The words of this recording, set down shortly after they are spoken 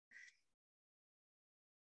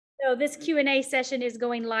So this Q&A session is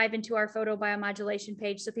going live into our photo biomodulation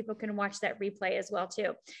page, so people can watch that replay as well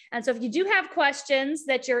too. And so if you do have questions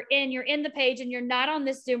that you're in the page and you're not on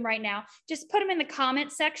this Zoom right now, just put them in the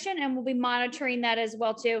comment section and we'll be monitoring that as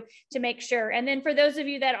well too, to make sure. And then for those of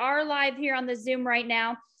you that are live here on the Zoom right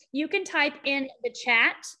now, you can type in the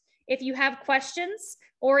chat if you have questions,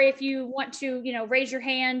 or if you want to, raise your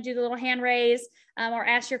hand, do the little hand raise, or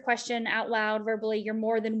ask your question out loud verbally, you're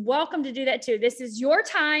more than welcome to do that too. This is your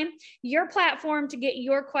time, your platform to get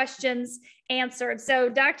your questions answered. So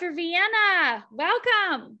Dr. Vienna,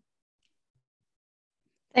 welcome.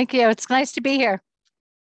 Thank you. It's nice to be here.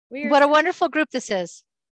 What a wonderful group this is.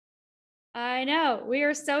 I know. We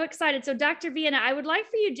are so excited. So Dr. Vienna, I would like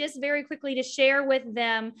for you just very quickly to share with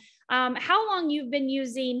them how long you've been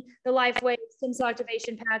using the LifeWave stem cell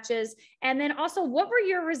activation patches, and then also what were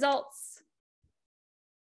your results?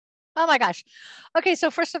 Oh my gosh. Okay, so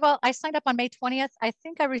first of all, I signed up on May 20th. I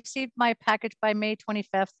think I received my package by May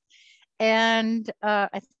 25th, and I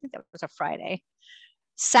think that was a Friday.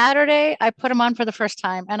 Saturday, I put them on for the first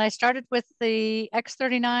time, and I started with the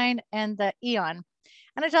X39 and the Eon.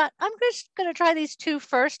 And I thought, I'm just going to try these two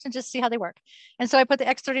first and just see how they work. And so I put the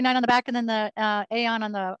X39 on the back and then the Aeon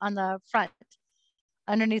on the front,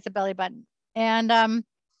 underneath the belly button. And an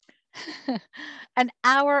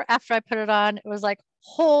hour after I put it on, it was like,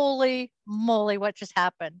 holy moly, what just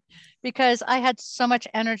happened? Because I had so much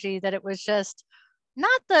energy that it was just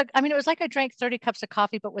it was like I drank 30 cups of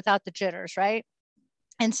coffee, but without the jitters, right?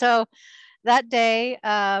 And so that day,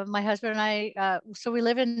 my husband and I, so we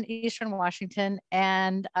live in Eastern Washington,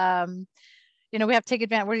 and we have to take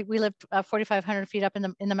advantage. We live 4,500 feet up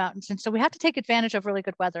in the mountains, and so we have to take advantage of really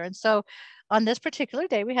good weather. And so, on this particular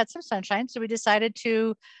day, we had some sunshine. So we decided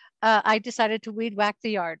to, I decided to weed whack the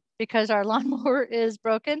yard because our lawnmower is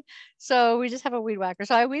broken. So we just have a weed whacker.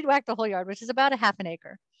 So I weed whacked the whole yard, which is about a half an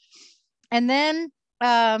acre. And then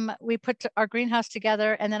we put our greenhouse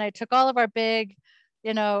together, and then I took all of our big,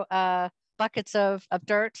 buckets of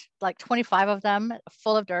dirt, like 25 of them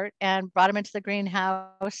full of dirt, and brought them into the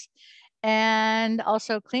greenhouse, and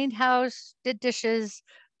also cleaned house, did dishes,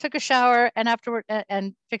 took a shower, and afterward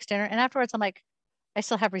and fixed dinner. And afterwards, I'm like, I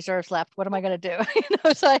still have reserves left. What am I going to do?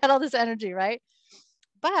 So I had all this energy, right?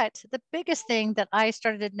 But the biggest thing that I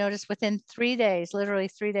started to notice within 3 days, literally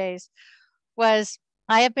 3 days, was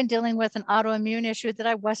I have been dealing with an autoimmune issue that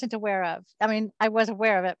I wasn't aware of. I mean, I was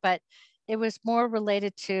aware of it, but it was more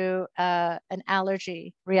related to an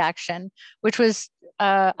allergy reaction, which was,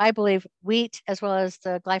 I believe, wheat as well as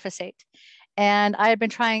the glyphosate. And I had been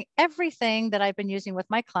trying everything that I've been using with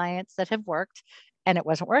my clients that have worked, and it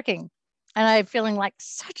wasn't working. And I'm feeling like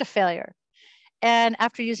such a failure. And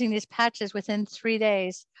after using these patches within 3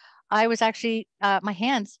 days, I was actually, my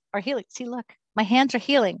hands are healing. See, look, my hands are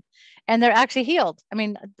healing, and they're actually healed. I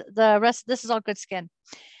mean, the rest, this is all good skin.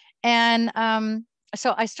 And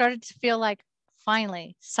so I started to feel like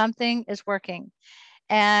finally something is working.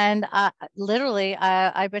 And literally,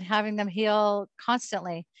 I've been having them heal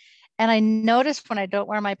constantly. And I noticed when I don't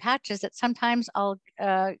wear my patches that sometimes I'll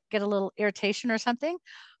get a little irritation or something,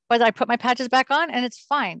 but I put my patches back on and it's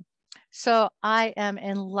fine. So I am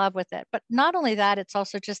in love with it. But not only that, it's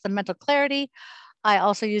also just the mental clarity. I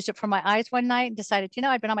also used it for my eyes one night and decided,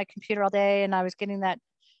 I'd been on my computer all day and I was getting that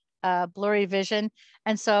blurry vision.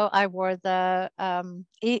 And so I wore the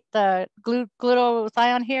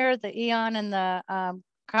glutathione here, the Eon and the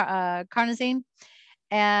carnosine,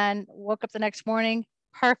 and woke up the next morning,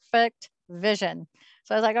 perfect vision.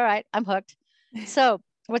 So I was like, all right, I'm hooked. So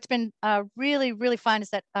what's been really, really fun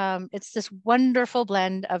is that it's this wonderful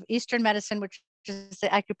blend of Eastern medicine, which is the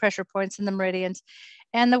acupressure points and the meridians,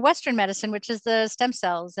 and the Western medicine, which is the stem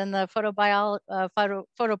cells and the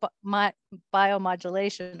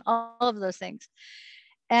biomodulation, all of those things.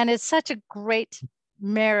 And it's such a great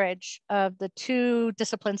marriage of the two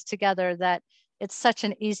disciplines together that it's such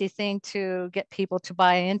an easy thing to get people to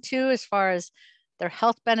buy into as far as their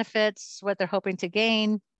health benefits, what they're hoping to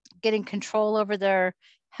gain, getting control over their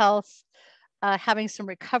health, having some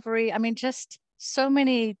recovery. I mean, just so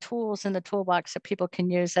many tools in the toolbox that people can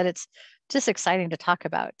use that it's just exciting to talk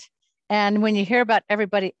about. And when you hear about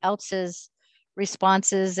everybody else's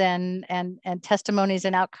responses and testimonies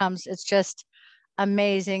and outcomes, it's just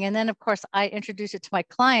amazing. And then of course I introduce it to my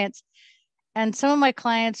clients, and some of my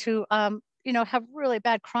clients who have really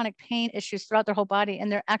bad chronic pain issues throughout their whole body,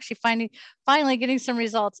 and they're actually finally getting some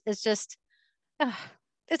results. It's just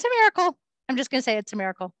it's a miracle. I'm just gonna say it's a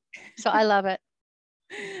miracle. So I love it.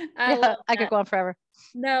 I could go on forever.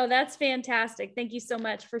 No, that's fantastic. Thank you so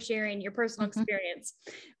much for sharing your personal experience.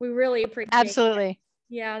 We really appreciate it. Absolutely.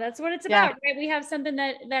 Yeah, that's what it's Yeah. about, right? We have something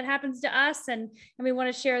that happens to us, and we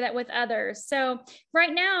want to share that with others. So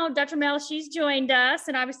right now, Dr. Mel, she's joined us,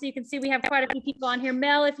 and obviously you can see we have quite a few people on here.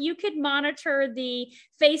 Mel, if you could monitor the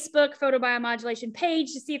Facebook photobiomodulation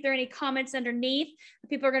page to see if there are any comments underneath.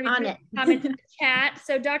 People are going to be comments in the chat.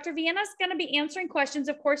 So Dr. Vienna's going to be answering questions.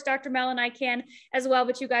 Of course, Dr. Mel and I can as well,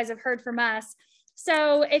 but you guys have heard from us.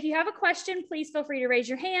 So if you have a question, please feel free to raise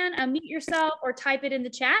your hand, unmute yourself, or type it in the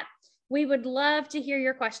chat. We would love to hear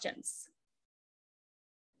your questions.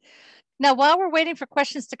 Now, while we're waiting for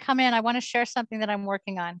questions to come in, I want to share something that I'm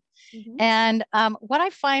working on. And what I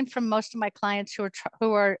find from most of my clients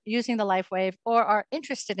who are using the LifeWave or are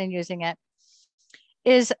interested in using it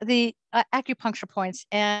is the acupuncture points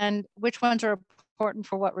and which ones are important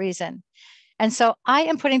for what reason. And so I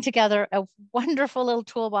am putting together a wonderful little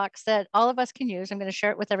toolbox that all of us can use. I'm going to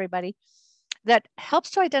share it with everybody, that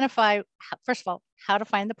helps to identify, first of all, how to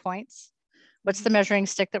find the points, what's the measuring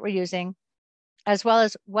stick that we're using, as well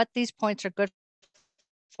as what these points are good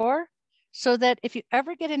for, so that if you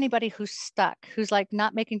ever get anybody who's stuck, who's like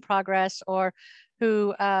not making progress, or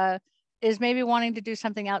who is maybe wanting to do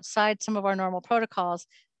something outside some of our normal protocols,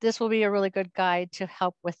 this will be a really good guide to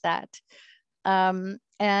help with that.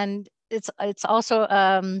 And it's also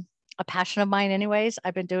a passion of mine anyways.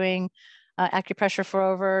 I've been doing acupressure for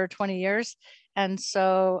over 20 years. And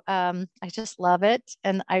so I just love it.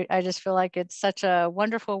 And I just feel like it's such a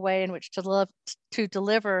wonderful way in which to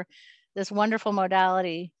deliver this wonderful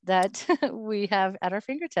modality that we have at our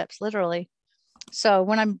fingertips, literally. So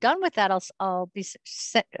when I'm done with that, I'll be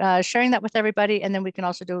sharing that with everybody. And then we can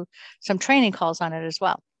also do some training calls on it as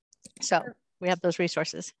well. So we have those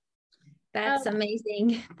resources. That's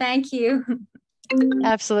amazing. Thank you.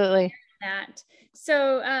 Absolutely. That.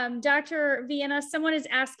 So Dr. Vienna, someone is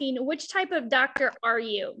asking, which type of doctor are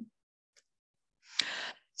you?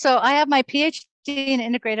 So I have my PhD in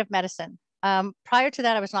integrative medicine. Prior to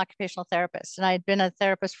that, I was an occupational therapist, and I had been a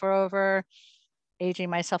therapist for over, aging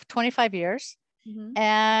myself, 25 years.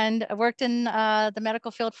 And I worked in the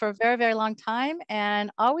medical field for a very, very long time, and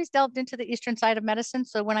always delved into the Eastern side of medicine.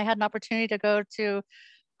 So when I had an opportunity to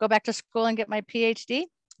go back to school and get my PhD,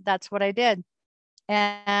 that's what I did.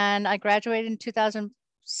 And I graduated in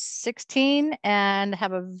 2016 and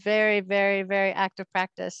have a very, very, very active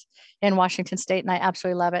practice in Washington State. And I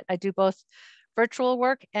absolutely love it. I do both virtual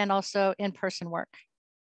work and also in-person work.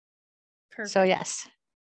 Perfect. So yes.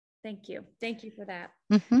 Thank you. Thank you for that.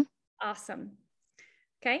 Mm-hmm. Awesome.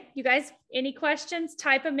 Okay. You guys, any questions?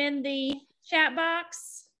 Type them in the chat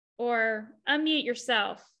box or unmute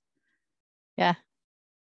yourself. Yeah.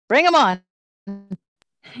 Bring them on.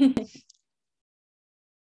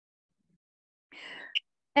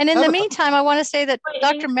 And in the meantime, I want to say that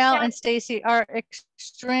Dr. Mel and Stacy are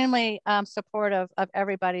extremely supportive of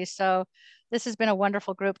everybody. So this has been a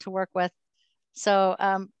wonderful group to work with. So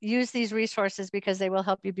use these resources because they will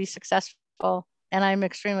help you be successful. And I'm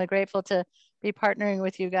extremely grateful to be partnering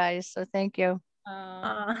with you guys. So thank you.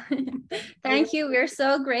 Thank you. We're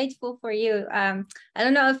so grateful for you. I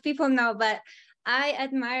don't know if people know, but I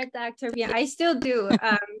admire Dr. Vienna. I still do.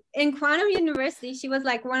 In Quantum University, she was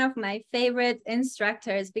like one of my favorite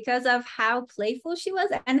instructors because of how playful she was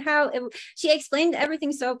and how she explained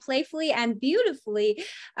everything so playfully and beautifully.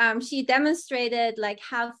 She demonstrated like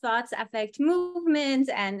how thoughts affect movement,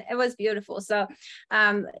 and it was beautiful. So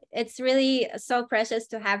it's really so precious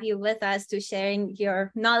to have you with us, to sharing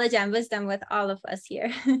your knowledge and wisdom with all of us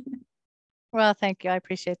here. Well, thank you. I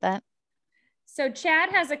appreciate that. So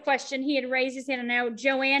Chad has a question. He had raised his hand, and now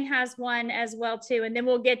Joanne has one as well too. And then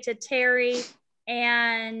we'll get to Terry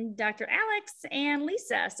and Dr. Alex and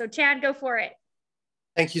Lisa. So Chad, go for it.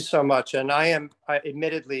 Thank you so much. And I am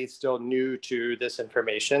admittedly still new to this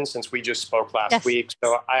information since we just spoke last week.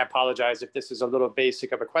 So I apologize if this is a little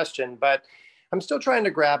basic of a question, but I'm still trying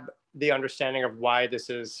to grab the understanding of why this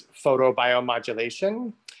is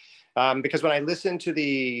photobiomodulation. Because when I listened to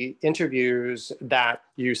the interviews that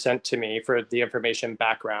you sent to me for the information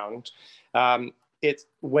background, it's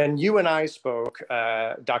when you and I spoke,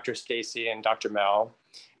 Dr. Stacy and Dr. Mel,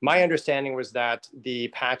 my understanding was that the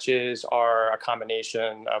patches are a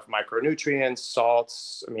combination of micronutrients,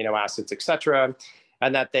 salts, amino acids, etc.,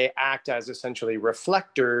 and that they act as essentially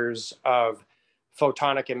reflectors of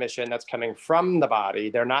photonic emission that's coming from the body.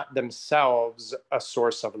 They're not themselves a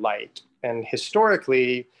source of light. And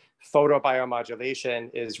historically,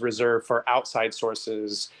 photobiomodulation is reserved for outside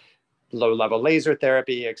sources, low-level laser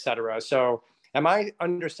therapy, et cetera. So am I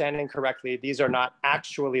understanding correctly, these are not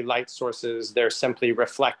actually light sources, they're simply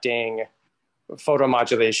reflecting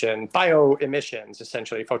photomodulation, bioemissions,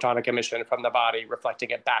 essentially, photonic emission from the body,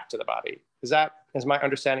 reflecting it back to the body. Is my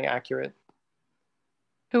understanding accurate?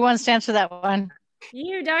 Who wants to answer that one?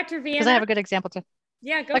 You, Dr. Vienna. Because I have a good example too.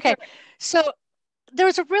 Yeah, go okay. for it. So there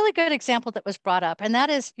was a really good example that was brought up, and that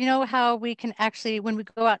is, you know, how we can actually, when we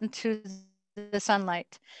go out into the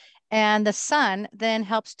sunlight, and the sun then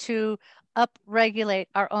helps to upregulate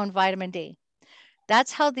our own vitamin D.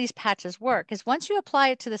 That's how these patches work, is once you apply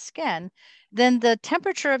it to the skin, then the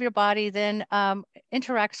temperature of your body then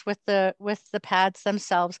interacts with the pads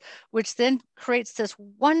themselves, which then creates this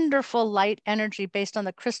wonderful light energy based on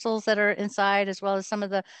the crystals that are inside, as well as some of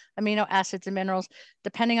the amino acids and minerals,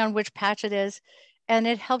 depending on which patch it is. And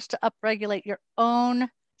it helps to upregulate your own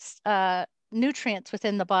nutrients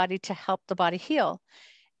within the body to help the body heal.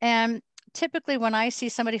 And typically when I see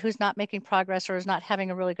somebody who's not making progress or is not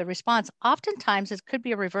having a really good response, oftentimes it could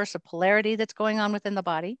be a reverse of polarity that's going on within the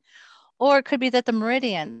body, or it could be that the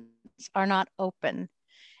meridians are not open.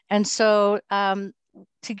 And so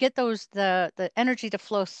to get the energy to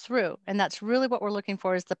flow through, and that's really what we're looking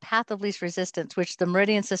for, is the path of least resistance, which the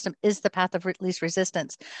meridian system is the path of least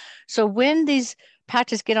resistance. So when these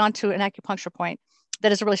patches get onto an acupuncture point,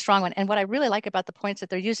 that is a really strong one. And what I really like about the points that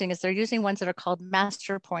they're using is they're using ones that are called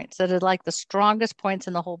master points, that are like the strongest points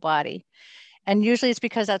in the whole body. And usually it's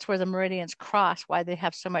because that's where the meridians cross, why they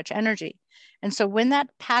have so much energy. And so when that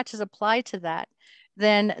patch is applied to that,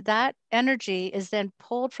 then that energy is then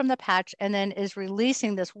pulled from the patch and then is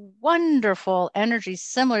releasing this wonderful energy,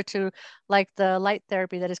 similar to like the light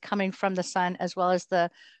therapy that is coming from the sun, as well as the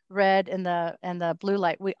red and the blue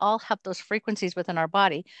light. We all have those frequencies within our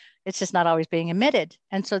body. It's just not always being emitted.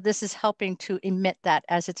 And so this is helping to emit that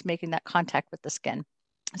as it's making that contact with the skin.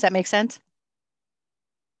 Does that make sense?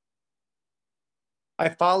 I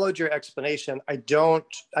followed your explanation. I don't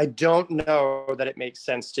know that it makes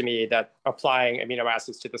sense to me that applying amino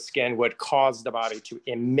acids to the skin would cause the body to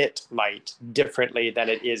emit light differently than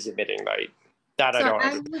it is emitting light. That so I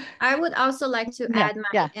don't. I would also like to add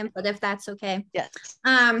my input, if that's okay. Yes.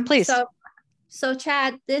 Please. So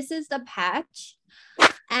Chad, this is the patch.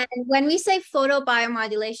 And when we say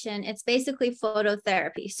photobiomodulation, it's basically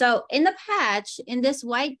phototherapy. So in the patch, in this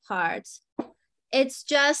white part, it's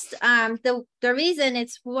just the reason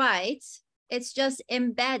it's white, it's just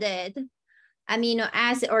embedded amino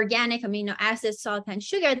acid, organic amino acid, salt, and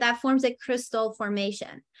sugar that forms a crystal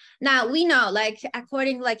formation. Now we know, like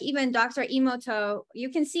according, like even Dr. Emoto, you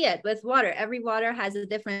can see it with water. Every water has a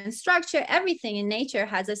different structure. Everything in nature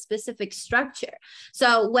has a specific structure.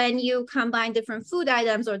 So when you combine different food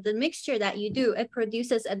items or the mixture that you do, it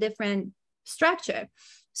produces a different structure.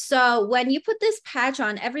 So when you put this patch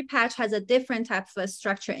on, every patch has a different type of a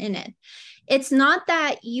structure in it. It's not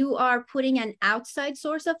that you are putting an outside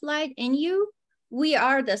source of light in you. We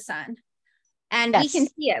are the sun. And we can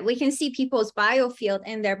see it. We can see people's biofield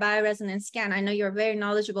in their bioresonance scan. I know you're very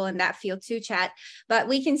knowledgeable in that field too, Chad, but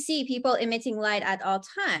we can see people emitting light at all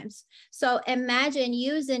times. So imagine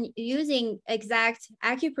using exact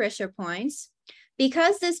acupressure points.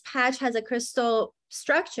 Because this patch has a crystal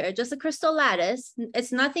structure, just a crystal lattice,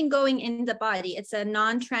 it's nothing going in the body. It's a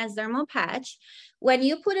non-transdermal patch. When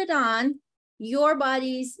you put it on, your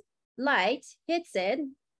body's light hits it,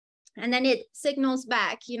 and then it signals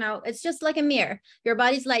back. You know, it's just like a mirror. Your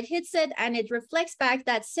body's light hits it and it reflects back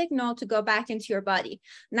that signal to go back into your body.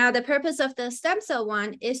 Now, the purpose of the stem cell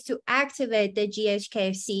one is to activate the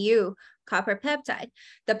GHK-Cu copper peptide.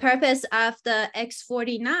 The purpose of the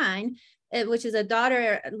X49, which is a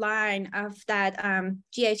daughter line of that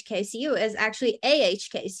GHK-Cu, is actually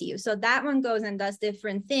AHK-Cu. So that one goes and does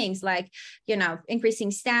different things like, you know, increasing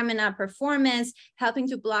stamina, performance, helping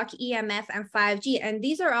to block EMF and 5G. And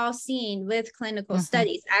these are all seen with clinical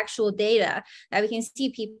studies, actual data that we can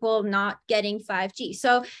see people not getting 5G.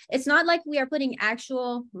 So it's not like we are putting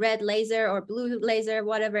actual red laser or blue laser,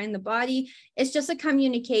 whatever, in the body. It's just a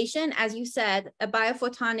communication, as you said, a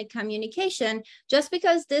biophotonic communication, just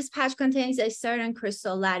because this patch contains a certain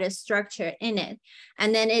crystal lattice structure in it.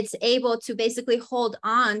 And then it's able to basically hold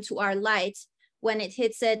on to our light when it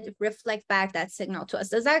hits it, reflect back that signal to us.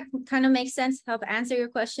 Does that kind of make sense? Help answer your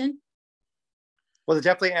question? Well, it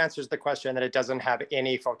definitely answers the question that it doesn't have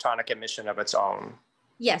any photonic emission of its own.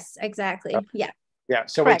 Yes, exactly. Yeah. Yeah.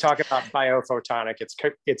 So Correct. We talk about biophotonic.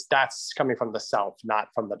 It's that's coming from the self, not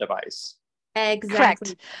from the device. Exactly.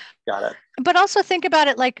 Correct. Got it. But also think about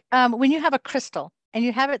it like when you have a crystal and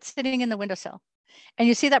you have it sitting in the windowsill and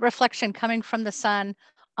you see that reflection coming from the sun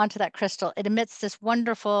onto that crystal, it emits this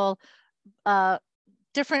wonderful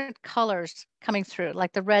different colors coming through,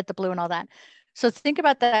 like the red, the blue, and all that. So think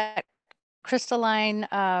about that crystalline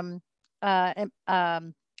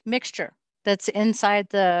mixture that's inside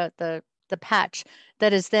the patch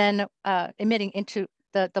that is then emitting into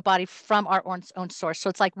the body from our own source. So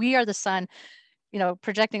it's like we are the sun you know,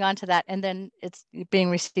 projecting onto that, and then it's being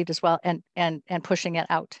received as well, and pushing it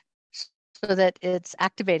out, so that it's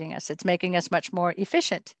activating us. It's making us much more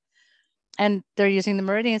efficient. And they're using the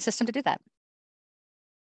Meridian system to do that.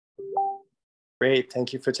 Great.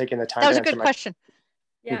 Thank you for taking the time. That was a good question.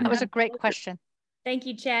 Yeah, that was a great question. Thank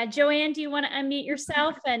you, Chad. Joanne, do you want to unmute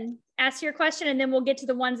yourself and ask your question, and then we'll get to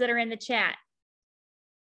the ones that are in the chat?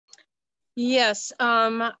 Yes.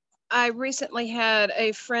 I recently had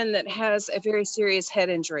a friend that has a very serious head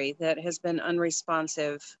injury that has been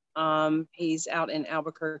unresponsive. He's out in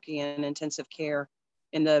Albuquerque in intensive care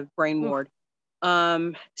in the brain ward.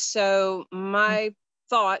 So my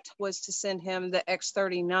thought was to send him the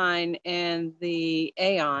X39 and the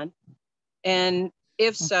Aeon. And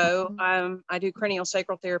if so, I do cranial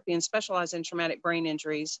sacral therapy and specialize in traumatic brain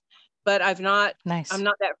injuries, but I'm not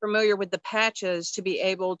that familiar with the patches to be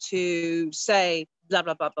able to say blah,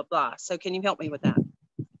 blah, blah, blah, blah. So can you help me with that?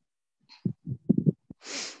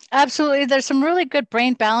 Absolutely. There's some really good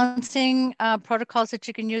brain balancing protocols that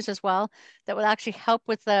you can use as well that will actually help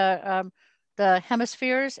with the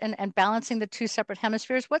hemispheres and balancing the two separate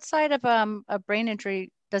hemispheres. What side of a brain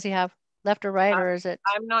injury does he have? Left or right, or is it?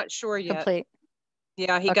 I'm not sure yet. Complete.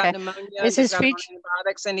 Yeah, he got pneumonia. Is his speech? On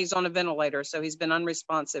antibiotics, and he's on a ventilator, so he's been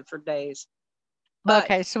unresponsive for days. But,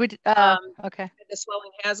 okay, so the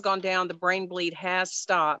swelling has gone down. The brain bleed has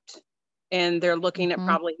stopped, and they're looking at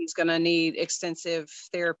probably he's going to need extensive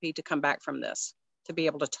therapy to come back from this, to be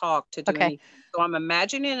able to talk, to do anything. So I'm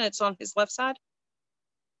imagining it's on his left side.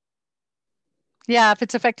 Yeah, if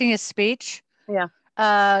it's affecting his speech. Yeah.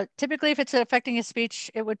 Typically, if it's affecting his speech,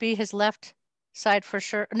 it would be his left side for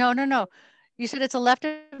sure. No. You said it's a left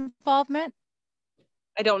involvement?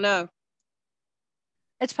 I don't know.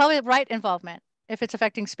 It's probably right involvement if it's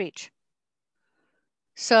affecting speech.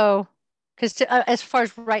 So, because as far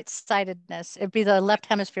as right-sidedness, it'd be the left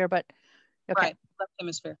hemisphere, but okay. Right, left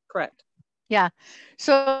hemisphere, correct. Yeah.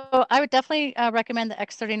 So I would definitely recommend the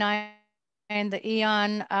X39 and the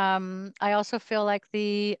Aeon. I also feel like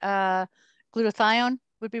the glutathione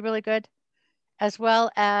would be really good, as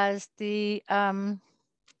well as the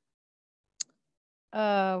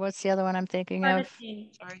what's the other one I'm thinking Carnosine.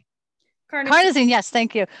 of? Sorry. Carnosine, yes,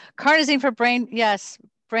 thank you. Carnosine for brain, yes,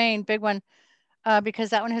 brain, big one, because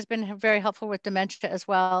that one has been very helpful with dementia as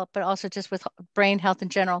well, but also just with brain health in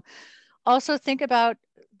general. Also think about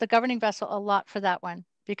the governing vessel a lot for that one,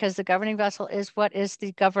 because the governing vessel is what is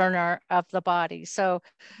the governor of the body. So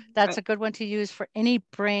that's a good one to use for any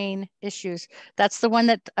brain issues. That's the one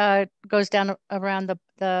that goes down around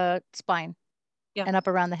the spine and up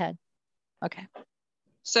around the head. Okay.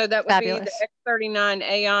 So that would be the X39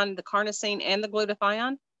 Aeon, the Carnosine, and the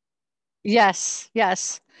glutathione? Yes.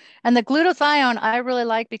 And the glutathione I really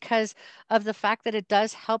like because of the fact that it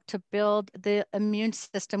does help to build the immune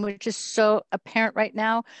system, which is so apparent right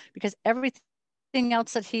now, because everything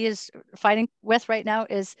else that he is fighting with right now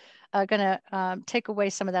is going to take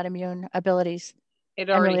away some of that immune abilities and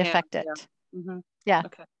really affect it. Yeah.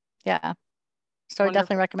 Okay. Yeah. So I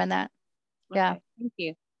definitely recommend that. Okay. Yeah. Thank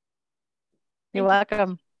you. You're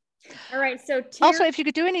welcome. All right. So also, if you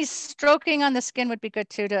could do any stroking on the skin would be good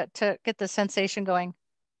too, to get the sensation going.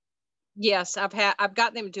 Yes, I've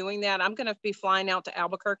got them doing that. I'm going to be flying out to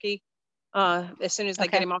Albuquerque as soon as they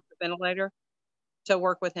get him off the ventilator to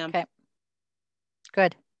work with him. Okay.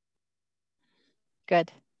 Good.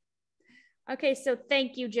 Okay, so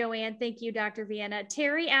thank you, Joanne. Thank you, Dr. Vienna.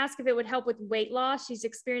 Terry asked if it would help with weight loss. She's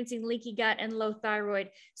experiencing leaky gut and low thyroid.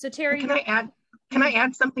 So Terry, can I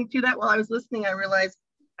add something to that? While I was listening, I realized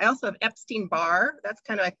I also have Epstein-Barr. That's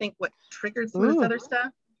kind of, I think, what triggered some of this other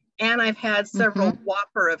stuff. And I've had several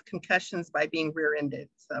whopper of concussions by being rear-ended.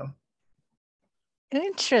 So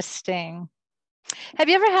interesting. Have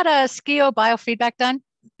you ever had a SCIO biofeedback done?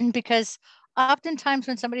 Because oftentimes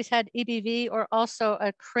when somebody's had EBV or also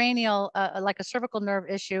a cranial, like a cervical nerve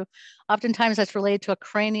issue, oftentimes that's related to a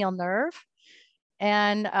cranial nerve.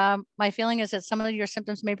 And my feeling is that some of your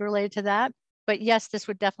symptoms may be related to that. But yes, this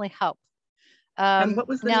would definitely help. And what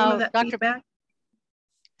was the name of that feedback?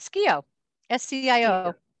 SCIO,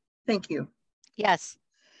 SCIO. Thank you. Yes.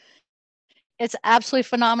 It's absolutely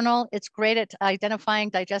phenomenal. It's great at identifying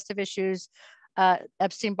digestive issues,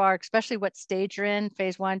 Epstein-Barr, especially what stage you're in,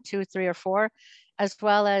 phase 1, 2, 3, or 4, as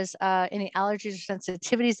well as any allergies or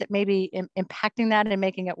sensitivities that may be impacting that and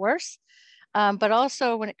making it worse. But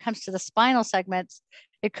also when it comes to the spinal segments,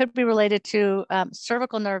 it could be related to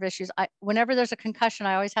cervical nerve issues. Whenever there's a concussion,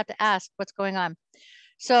 I always have to ask what's going on.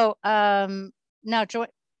 So now,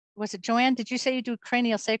 was it Joanne? Did you say you do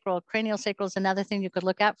cranial sacral? Cranial sacral is another thing you could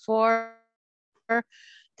look at for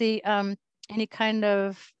the any kind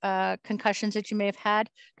of concussions that you may have had,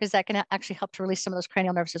 because that can actually help to release some of those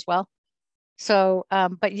cranial nerves as well. So,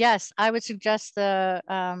 but yes, I would suggest the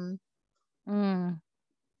X30,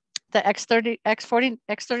 X40,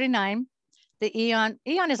 X39. The Eon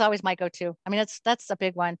is always my go-to. I mean, that's a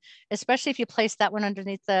big one, especially if you place that one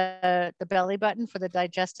underneath the belly button for the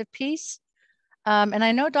digestive piece. And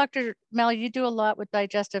I know, Dr. Mel, you do a lot with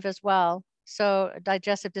digestive as well. So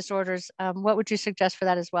digestive disorders, what would you suggest for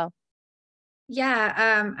that as well?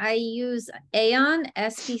 Yeah, I use Aeon,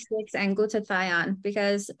 SP6, and glutathione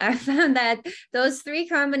because I found that those three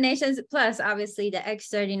combinations, plus obviously the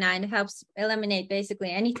X39, helps eliminate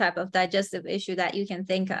basically any type of digestive issue that you can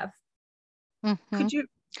think of. Could you,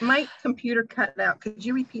 my computer cut out. Could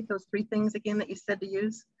you repeat those three things again that you said to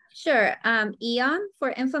use? Sure. Eon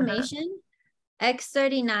for inflammation,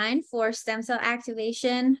 X39 for stem cell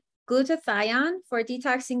activation, glutathione for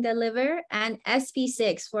detoxing the liver, and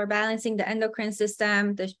SP6 for balancing the endocrine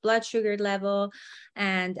system, the blood sugar level,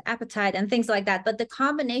 and appetite, and things like that. But the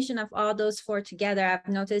combination of all those four together, I've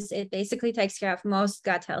noticed it basically takes care of most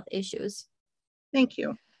gut health issues. Thank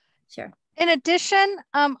you. Sure. In addition,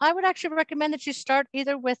 I would actually recommend that you start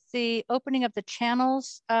either with the opening of the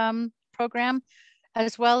channels program,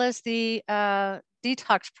 as well as the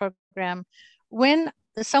detox program. When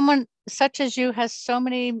someone such as you has so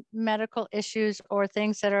many medical issues or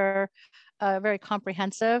things that are very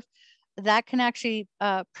comprehensive, that can actually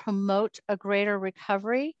promote a greater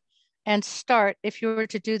recovery and start, if you were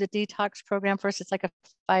to do the detox program first, it's like a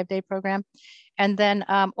 5-day program, and then,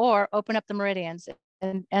 or open up the meridians.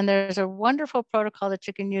 And there's a wonderful protocol that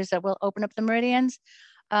you can use that will open up the meridians,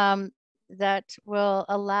 that will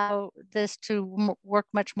allow this to work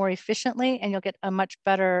much more efficiently, and you'll get a much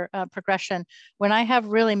better progression. When I have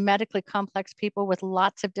really medically complex people with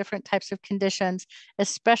lots of different types of conditions,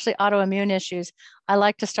 especially autoimmune issues, I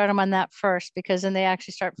like to start them on that first, because then they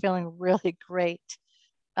actually start feeling really great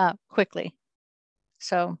quickly.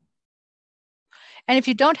 So, and if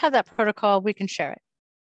you don't have that protocol, we can share it.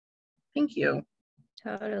 Thank you.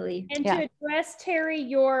 Totally. And to address, Terry,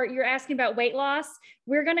 you're asking about weight loss.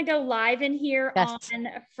 We're going to go live in here on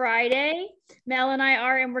Friday. Mel and I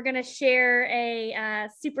are, and we're going to share a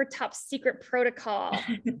super top secret protocol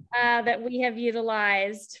that we have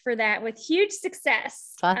utilized for that with huge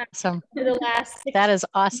success. Awesome. For the last 6 that is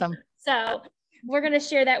awesome. So we're going to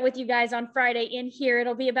share that with you guys on Friday in here.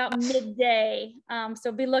 It'll be about midday.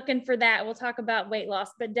 So be looking for that. We'll talk about weight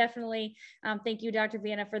loss, but definitely thank you, Dr.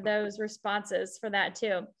 Vienna, for those responses for that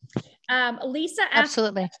too. Lisa asked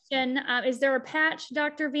a question, is there a patch,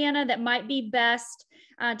 Dr. Vienna, that might be best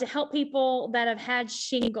to help people that have had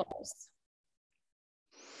shingles?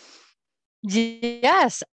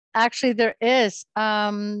 Yes, actually there is.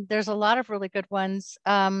 There's a lot of really good ones.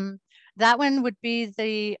 That one would be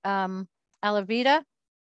the Alavita,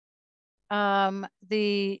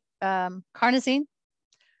 the carnosine,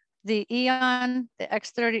 the Eon, the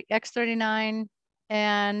X39,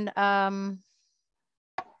 and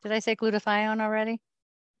did I say glutathione already?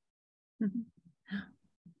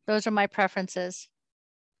 Those are my preferences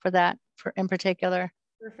for that, in particular.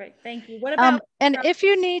 Perfect, thank you. What about? And if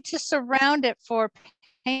you need to surround it for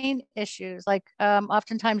pain issues, like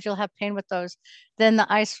oftentimes you'll have pain with those, then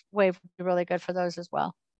the ice wave would be really good for those as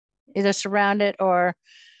well. Either surround it or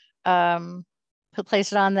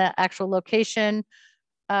place it on the actual location,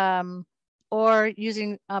 or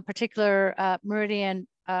using a particular meridian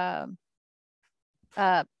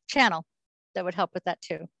channel that would help with that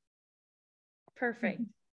too. Perfect.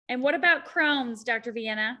 And what about Crohn's, Dr.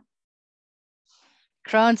 Vienna?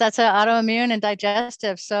 Crohn's, that's an autoimmune and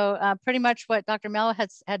digestive. So pretty much what Dr. Mel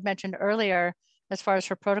had mentioned earlier, as far as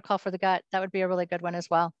her protocol for the gut, that would be a really good one as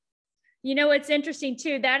well. You know, it's interesting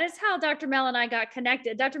too. That is how Dr. Mel and I got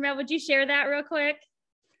connected. Dr. Mel, would you share that real quick?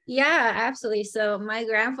 Yeah, absolutely. So my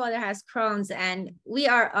grandfather has Crohn's, and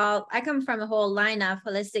I come from a whole line of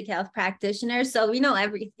holistic health practitioners. So we know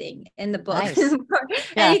everything in the book for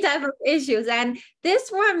any type of issues. And this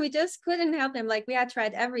one, we just couldn't help him. Like, we had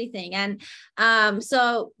tried everything. And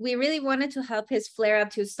so we really wanted to help his flare up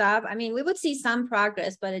to stop. I mean, we would see some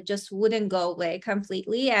progress, but it just wouldn't go away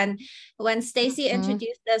completely. And when Stacy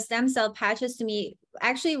introduced the stem cell patches to me,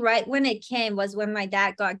 actually right when it came was when my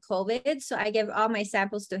dad got COVID. So I gave all my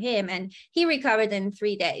samples to him and he recovered in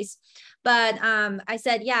 3 days. But I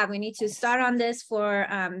said, yeah, we need to start on this for,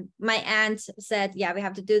 my aunt said, yeah, we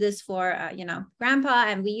have to do this for, grandpa.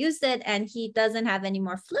 And we used it and he doesn't have any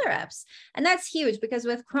more flare-ups. And that's huge because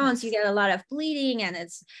with Crohn's, you get a lot of bleeding and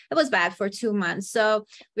it was bad for 2 months. So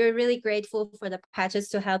we're really grateful for the patches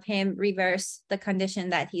to help him reverse the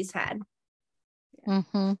condition that he's had.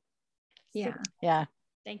 Mm-hmm. Yeah. Yeah.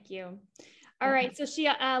 Thank you. All right. So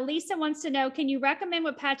Lisa wants to know, can you recommend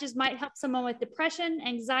what patches might help someone with depression,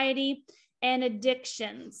 anxiety, and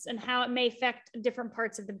addictions, and how it may affect different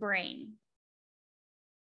parts of the brain?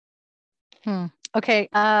 Okay.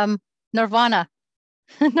 Nirvana.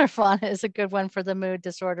 Nirvana is a good one for the mood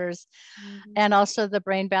disorders and also the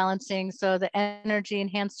brain balancing. So the energy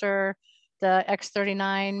enhancer, the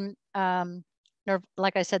X39,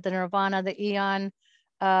 like I said, the Nirvana, the Eon,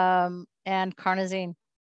 and Carnosine.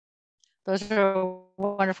 Those are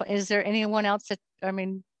wonderful. Is there anyone else that,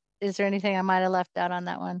 is there anything I might have left out on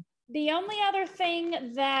that one? The only other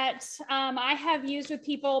thing that I have used with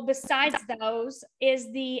people besides those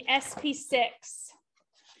is the SP6.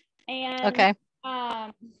 And okay.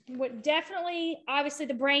 What definitely, obviously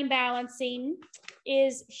the brain balancing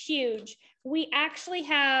is huge. We actually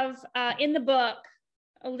have in the book,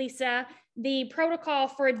 Lisa, the protocol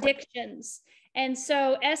for addictions. And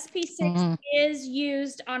so SP6 is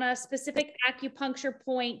used on a specific acupuncture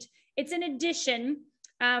point. It's an addition.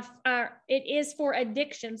 It is for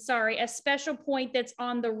addiction, a special point that's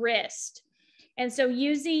on the wrist. And so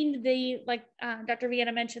using the, like Dr.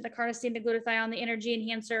 Vienna mentioned, the carnosine, the glutathione, the energy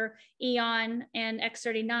enhancer, Eon, and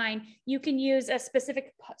X39, you can use a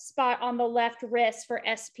specific spot on the left wrist for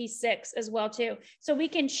SP6 as well too. So we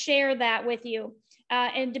can share that with you.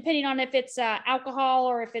 And depending on if it's alcohol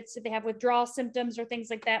or if they have withdrawal symptoms or things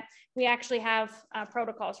like that, we actually have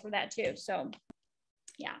protocols for that too. So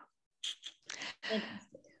yeah.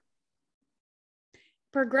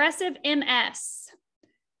 Progressive MS.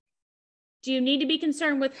 Do you need to be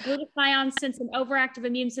concerned with glutathione since an overactive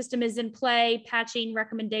immune system is in play? Patching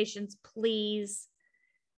recommendations, please.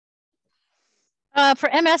 For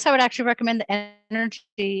MS, I would actually recommend the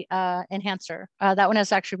energy enhancer. That one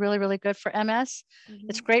is actually really, really good for MS.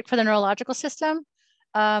 It's great for the neurological system.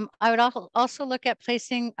 I would also look at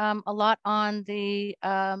placing a lot on the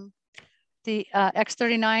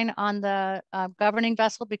X39 on the governing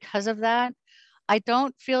vessel because of that. I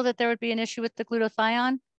don't feel that there would be an issue with the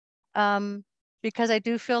glutathione. Because I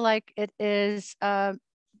do feel like it is,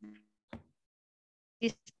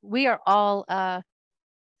 we are all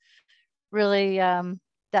really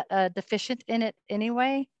deficient in it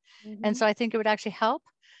anyway. And so I think it would actually help.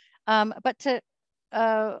 But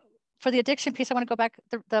for the addiction piece, I want to go back.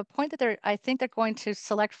 The point that I think they're going to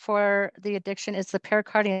select for the addiction is the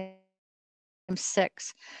pericardium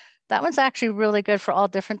 6. That one's actually really good for all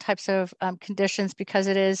different types of conditions because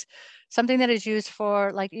it is something that is used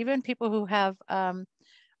for like even people who have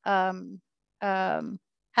having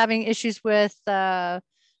issues with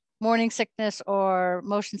morning sickness or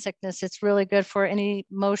motion sickness. It's really good for any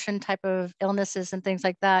motion type of illnesses and things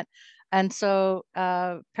like that. And so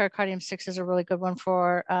pericardium 6 is a really good one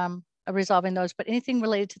for resolving those, but anything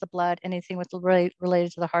related to the blood, anything with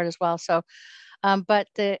related to the heart as well. So but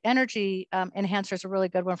the energy enhancer is a really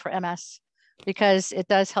good one for MS because it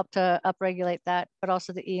does help to upregulate that, but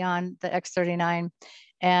also the Eon, the X39,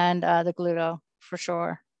 and the Gluto for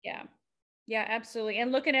sure. Yeah, yeah, absolutely.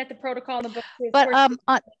 And looking at the protocol in the book, but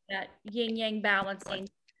that yin yang balancing,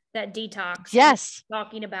 that detox. Yes,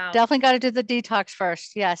 talking about definitely got to do the detox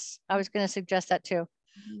first. Yes, I was going to suggest that too.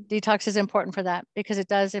 Detox is important for that because it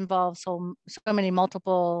does involve so many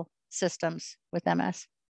multiple systems with MS.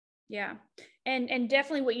 Yeah. And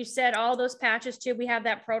definitely what you said, all those patches too, we have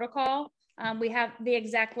that protocol. We have the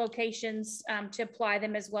exact locations to apply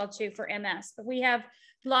them as well too for MS. But we have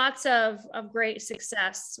lots of great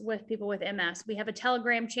success with people with MS. We have a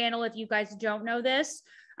Telegram channel, if you guys don't know this,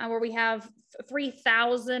 where we have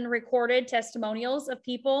 3,000 recorded testimonials of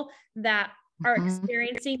people that are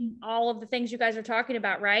experiencing all of the things you guys are talking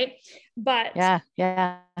about, right? But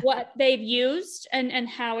what they've used and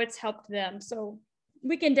how it's helped them. So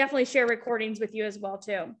we can definitely share recordings with you as well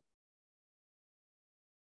too.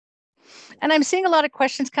 And I'm seeing a lot of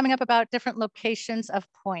questions coming up about different locations of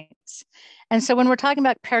points. And so when we're talking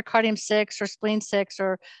about pericardium 6 or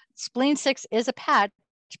spleen 6 is a patch,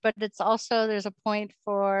 but it's also, there's a point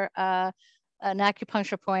for an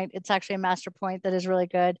acupuncture point. It's actually a master point that is really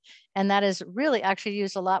good. And that is really actually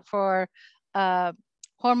used a lot for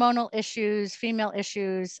hormonal issues, female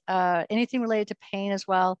issues, anything related to pain as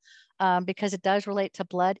well. Because it does relate to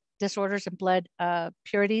blood disorders and blood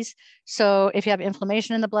purities. So if you have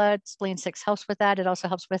inflammation in the blood, spleen 6 helps with that. It also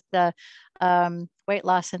helps with the weight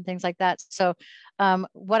loss and things like that. So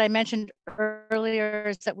what I mentioned earlier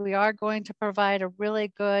is that we are going to provide a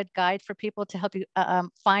really good guide for people to help you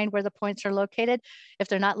find where the points are located if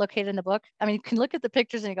they're not located in the book. I mean, you can look at the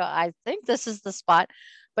pictures and you go, I think this is the spot,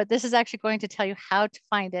 but this is actually going to tell you how to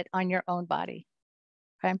find it on your own body.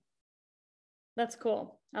 Okay. That's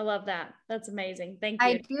cool. I love that. That's amazing. Thank you.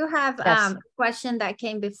 I do have Yes. a question that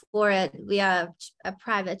came before it via a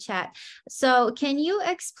private chat. So can you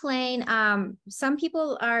explain, some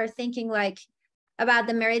people are thinking like about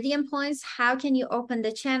the meridian points, how can you open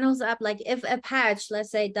the channels up? Like if a patch,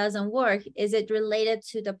 let's say, doesn't work, is it related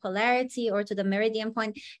to the polarity or to the meridian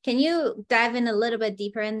point? Can you dive in a little bit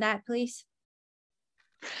deeper in that, please?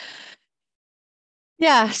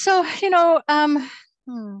 Yeah. So, how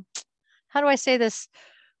do I say this?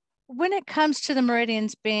 When it comes to the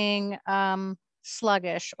meridians being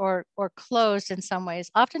sluggish or closed in some ways,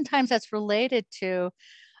 oftentimes that's related to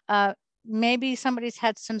maybe somebody's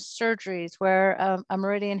had some surgeries where a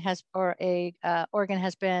meridian has, or a organ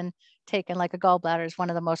has been taken, like a gallbladder is one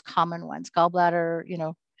of the most common ones. Gallbladder,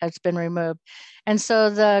 has been removed. And so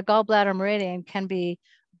the gallbladder meridian can be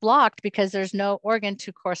blocked because there's no organ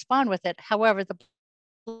to correspond with it. However, the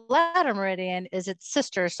bladder meridian is its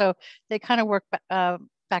sister. So they kind of work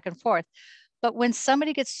back and forth. But when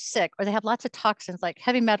somebody gets sick or they have lots of toxins like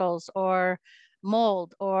heavy metals or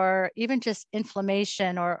mold or even just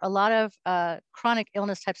inflammation or a lot of chronic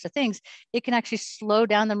illness types of things, it can actually slow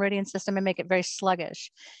down the meridian system and make it very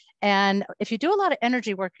sluggish. And if you do a lot of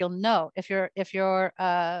energy work, you'll know if your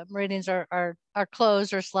meridians are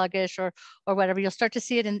closed or sluggish or whatever. You'll start to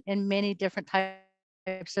see it in many different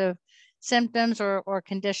types of symptoms or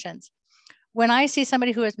conditions. When I see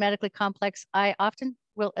somebody who is medically complex, I often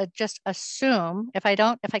will just assume, if I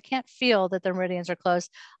can't feel that their meridians are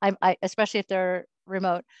closed, I especially if they're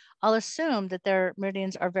remote, I'll assume that their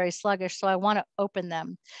meridians are very sluggish. So I want to open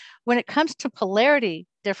them. When it comes to polarity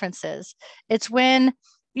differences, it's when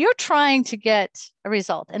you're trying to get a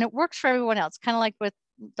result and it works for everyone else, kind of like with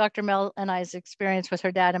Dr. Mel and I's experience with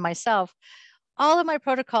her dad and myself. All of my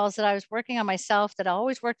protocols that I was working on myself that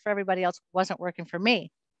always worked for everybody else wasn't working for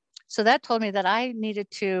me. So that told me that I needed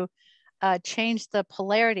to change the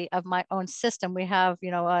polarity of my own system. We have,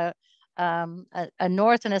 a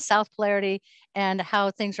north and a south polarity and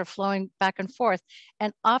how things are flowing back and forth.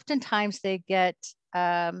 And oftentimes they get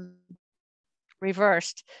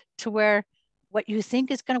reversed to where what you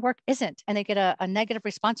think is going to work isn't, and they get a negative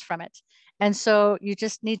response from it. And so you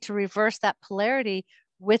just need to reverse that polarity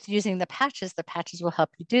with using the patches. The patches will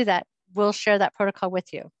help you do that. We'll share that protocol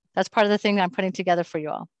with you. That's part of the thing I'm putting together for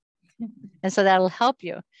you all. And so that'll help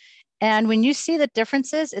you. And when you see the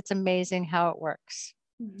differences, it's amazing how it works.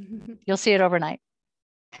 You'll see it overnight.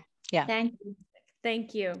 Yeah. Thank you.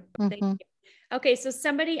 Thank you. Thank you. Okay, so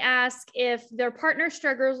somebody asked if their partner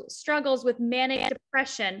struggles with manic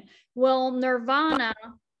depression, will Nirvana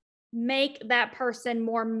make that person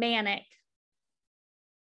more manic?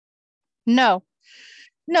 No,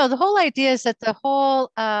 the whole idea is that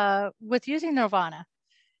with using Nirvana,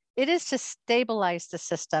 it is to stabilize the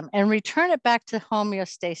system and return it back to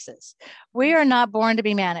homeostasis. We are not born to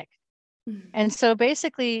be manic. And so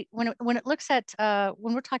basically, when it looks at,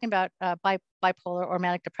 when we're talking about bipolar or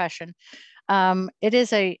manic depression, it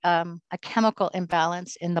is a chemical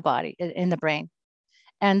imbalance in the body, in the brain.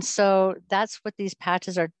 And so that's what these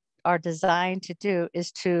patches are designed to do,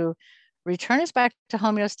 is to return us back to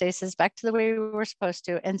homeostasis, back to the way we were supposed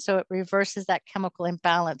to. And so it reverses that chemical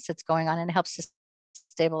imbalance that's going on and it helps to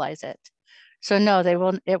stabilize it. So no,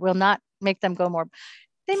 it will not make them go more.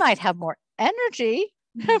 They might have more energy,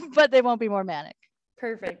 but they won't be more manic.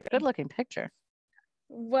 Perfect. Good looking picture.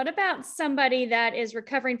 What about somebody that is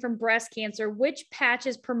recovering from breast cancer? Which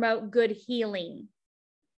patches promote good healing?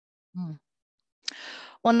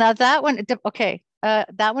 Well, now that one, okay.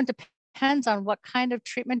 That one depends on what kind of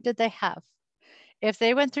treatment did they have. If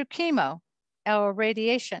they went through chemo or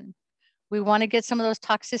radiation, we want to get some of those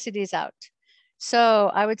toxicities out.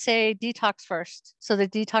 So I would say detox first. So the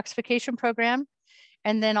detoxification program,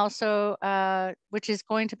 and then also, which is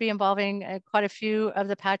going to be involving quite a few of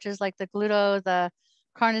the patches like the Gluto, the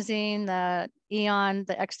Carnosine, the Eon,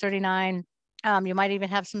 the X39. You might even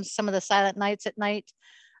have some of the Silent Nights at night,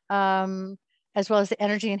 as well as the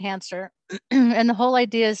energy enhancer. And the whole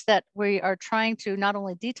idea is that we are trying to not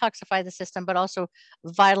only detoxify the system, but also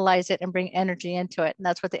vitalize it and bring energy into it. And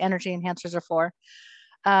that's what the energy enhancers are for.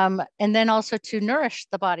 And then also to nourish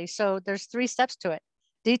the body. So there's 3 steps to it: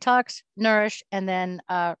 detox, nourish, and then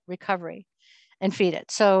recovery and feed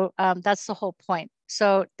it. So that's the whole point.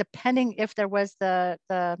 So depending if there was the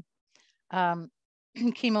chemo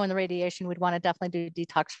and the radiation, we'd want to definitely do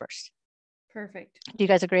detox first. Perfect. Do you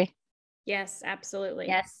guys agree? Yes, absolutely.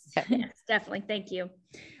 Yes. Okay. Yes, definitely. Thank you.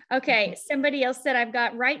 Okay. Somebody else said, I've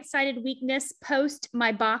got right-sided weakness post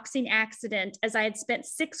my boxing accident, as I had spent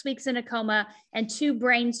 6 weeks in a coma and 2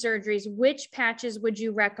 brain surgeries. Which patches would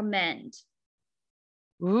you recommend?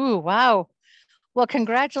 Ooh, wow. Well,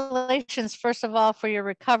 congratulations, first of all, for your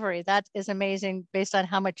recovery. That is amazing based on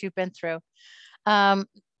how much you've been through. I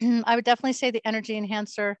would definitely say the energy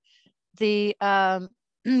enhancer, the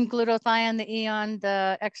glutathione, the Eon,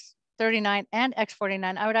 the X39 and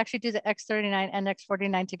X49. I would actually do the X39 and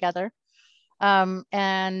X49 together.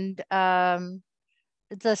 And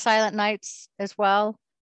the silent nights as well.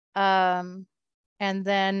 And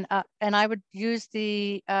then, and I would use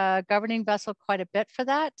the governing vessel quite a bit for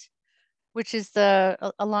that, which is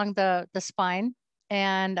along the spine.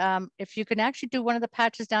 And if you can actually do one of the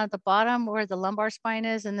patches down at the bottom where the lumbar spine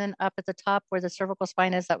is, and then up at the top where the cervical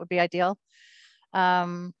spine is, that would be ideal.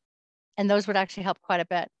 And those would actually help quite a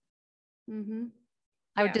bit. Mm-hmm.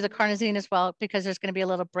 I would do the carnosine as well, because there's going to be a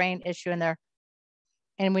little brain issue in there.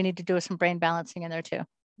 And we need to do some brain balancing in there too.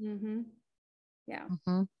 Mm-hmm. Yeah.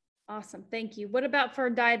 Mm-hmm. Awesome. Thank you. What about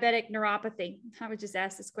for diabetic neuropathy? I was just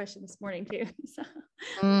asked this question this morning too. So,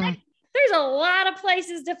 there's a lot of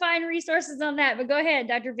places to find resources on that, but go ahead,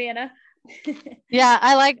 Dr. Vienna. Yeah,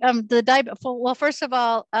 I like well, first of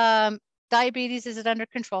all, diabetes, is it under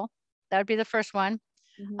control? That would be the first one.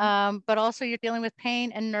 Mm-hmm. But also you're dealing with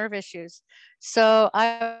pain and nerve issues. So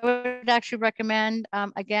I would actually recommend,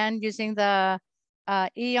 again, using the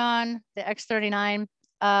Eon, the X39.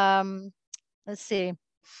 Let's see.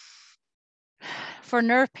 For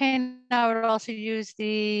nerve pain, I would also use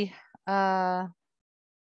the,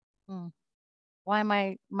 why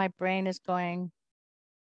my brain is going.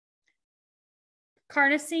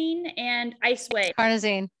 Carnosine and IceWave.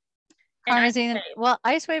 Carnosine. Carnosine. Well,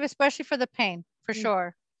 IceWave, especially for the pain, for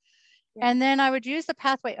sure. Yeah. And then I would use the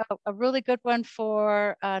pathway. A really good one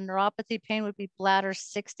for neuropathy pain would be bladder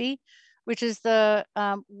 60, which is the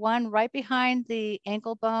one right behind the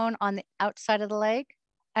ankle bone on the outside of the leg.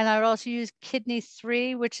 And I would also use kidney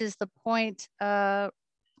 3, which is the point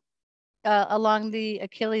along the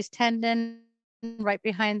Achilles tendon, right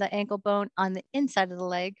behind the ankle bone on the inside of the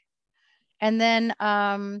leg. And then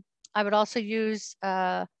I would also use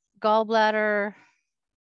gallbladder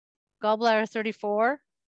 34,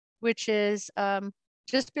 which is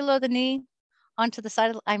just below the knee onto the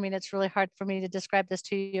side of, I mean, it's really hard for me to describe this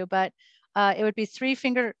to you, but it would be three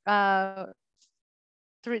finger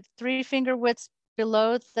widths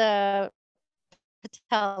below the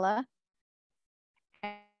patella,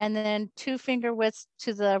 and then 2 finger widths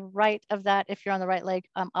to the right of that if you're on the right leg,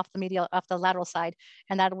 off the lateral side,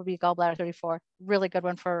 and that would be gallbladder 34. Really good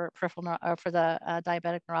one for peripheral for the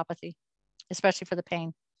diabetic neuropathy, especially for the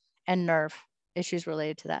pain and nerve issues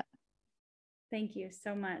related to that. Thank you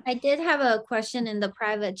so much. I did have a question in the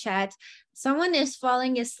private chat. Someone is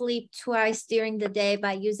falling asleep twice during the day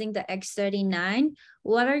by using the X39.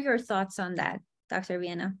 What are your thoughts on that, Dr.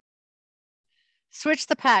 Vienna? Switch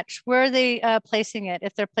the patch. Where are they placing it?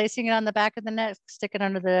 If they're placing it on the back of the neck, stick it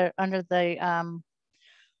under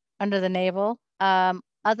the navel.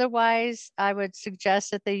 Otherwise, I would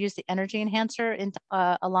suggest that they use the energy enhancer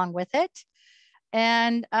along with it,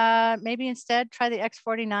 and maybe instead try the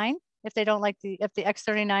X49 if they don't like the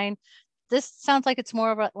X39. This sounds like it's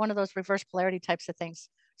more of one of those reverse polarity types of things.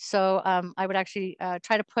 So I would actually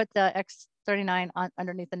try to put the X39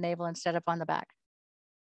 underneath the navel instead of on the back.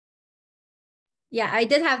 Yeah, I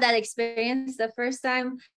did have that experience the first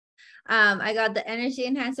time I got the energy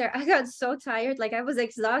enhancer. I got so tired, like I was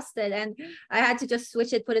exhausted, and I had to just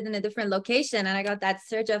switch it, put it in a different location, and I got that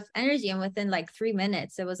surge of energy, and within like 3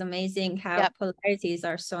 minutes. It was amazing how polarities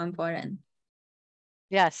are so important.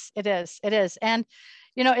 Yes, it is. It is. And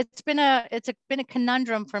you know, it's been a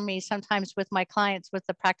conundrum for me sometimes with my clients, with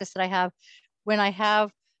the practice that I have, when I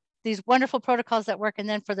have these wonderful protocols that work, and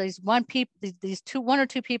then for these one or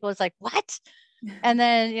two people, it's like, what? And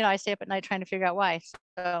then, you know, I stay up at night trying to figure out why.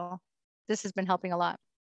 So this has been helping a lot.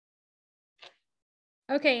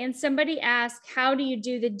 Okay, and somebody asked, how do you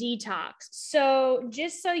do the detox? So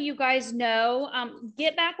just so you guys know,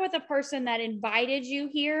 get back with a person that invited you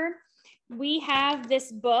here. We have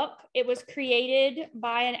this book. It was created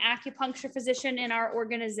by an acupuncture physician in our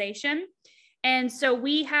organization. And so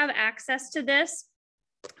we have access to this.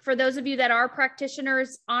 For those of you that are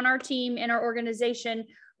practitioners on our team in our organization,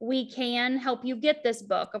 we can help you get this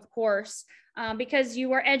book, of course, because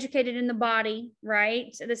you are educated in the body,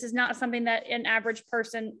 right? So this is not something that an average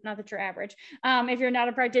person, not that you're average, if you're not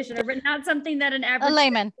a practitioner, but not something that an average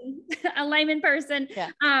a layman person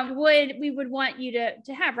we would want you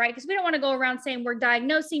to have, right? Because we don't want to go around saying we're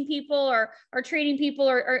diagnosing people or treating people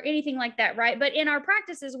or anything like that, right? But in our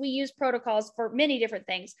practices, we use protocols for many different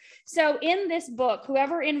things. So in this book,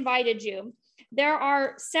 whoever invited you, there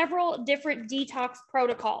are several different detox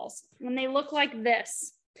protocols, and they look like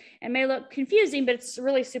this. It may look confusing, but it's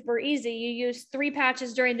really super easy. You use 3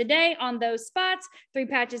 patches during the day on those spots, 3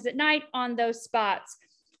 patches at night on those spots.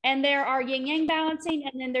 And there are yin yang balancing,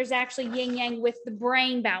 and then there's actually yin yang with the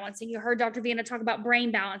brain balancing. You heard Dr. Vienna talk about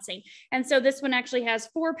brain balancing. And so this one actually has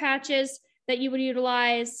 4 patches that you would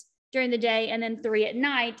utilize during the day and then 3 at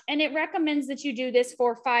night. And it recommends that you do this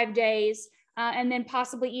for 5 days and then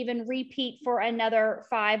possibly even repeat for another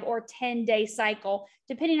 5 or 10-day cycle,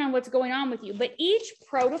 depending on what's going on with you. But each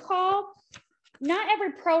protocol, not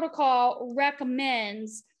every protocol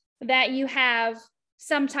recommends that you have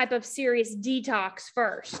some type of serious detox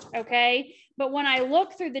first, okay? But when I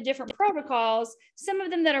look through the different protocols, some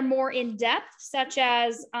of them that are more in depth, such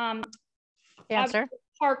as Cancer.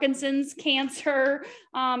 Parkinson's, cancer.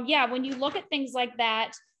 When you look at things like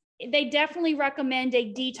that, they definitely recommend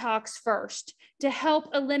a detox first to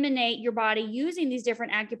help eliminate your body using these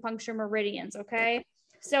different acupuncture meridians, okay?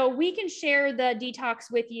 So we can share the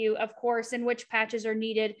detox with you, of course, and which patches are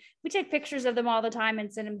needed. We take pictures of them all the time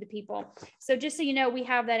and send them to people. So just so you know, we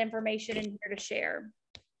have that information in here to share.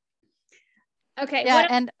 Okay. Yeah,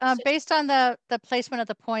 and based on the placement of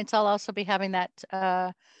the points, I'll also be having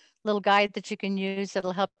that little guide that you can use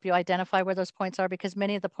that'll help you identify where those points are, because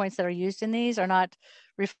many of the points that are used in these are not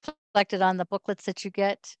reflected on the booklets that you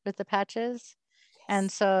get with the patches.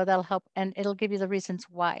 And so that'll help, and it'll give you the reasons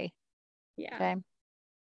why. Yeah. Okay.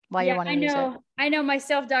 Why you want to use it. I know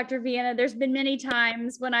myself, Dr. Vienna, there's been many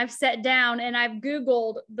times when I've sat down and I've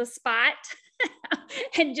Googled the spot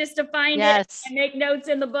and just to find it and make notes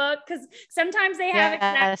in the book, because sometimes they have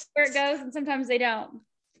exactly where it goes and sometimes they don't.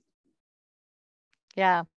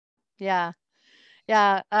 Yeah.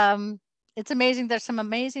 It's amazing. There's some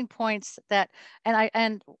amazing points that,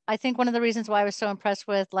 and I think one of the reasons why I was so impressed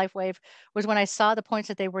with LifeWave was when I saw the points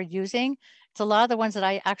that they were using. It's a lot of the ones that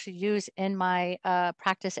I actually use in my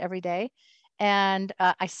practice every day, and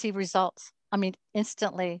I see results. I mean,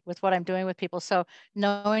 instantly with what I'm doing with people. So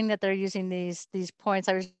knowing that they're using these points,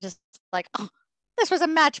 I was just like, oh, this was a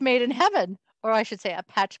match made in heaven, or I should say a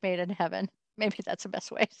patch made in heaven. Maybe that's the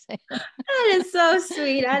best way to say it. That is so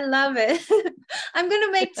sweet. I love it. I'm going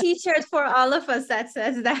to make t-shirts for all of us that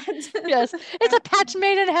says that. Yes, it's a patch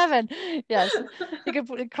made in heaven. Yes, you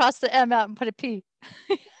can cross the M out and put a P.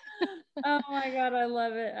 Oh my God, I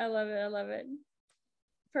love it. I love it. I love it.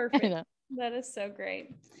 Perfect. That is so great.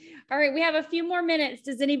 All right, we have a few more minutes.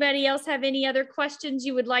 Does anybody else have any other questions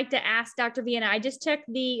you would like to ask Dr. Vienna? I just checked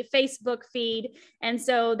the Facebook feed, and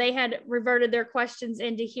so they had reverted their questions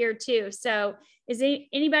into here too. So is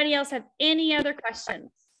anybody else have any other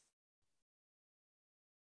questions?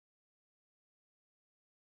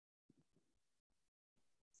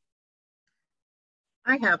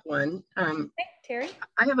 I have one. Okay, Terry?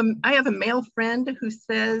 I have a male friend who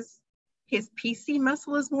says his PC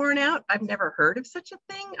muscle is worn out. I've never heard of such a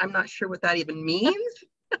thing. I'm not sure what that even means.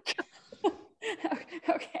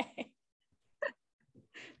 Okay.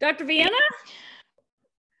 Dr. Vienna?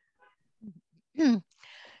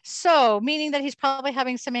 So, meaning that he's probably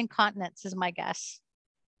having some incontinence is my guess.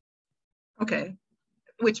 Okay.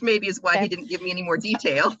 Which maybe is why he didn't give me any more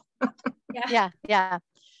detail. Yeah.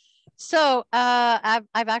 So I've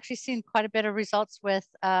actually seen quite a bit of results with,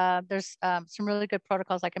 there's some really good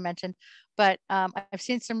protocols like I mentioned, but I've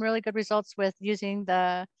seen some really good results with using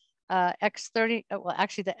the X30, well,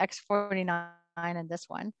 actually the X49 in this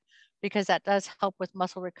one, because that does help with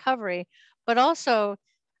muscle recovery, but also,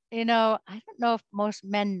 you know, I don't know if most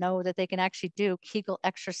men know that they can actually do Kegel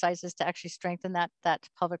exercises to actually strengthen that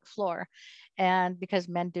pelvic floor. And because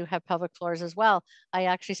men do have pelvic floors as well, I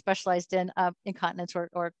actually specialized in incontinence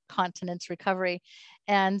or continence recovery.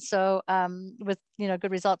 And so with, you know,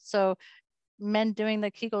 good results. So men doing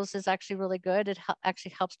the Kegels is actually really good. It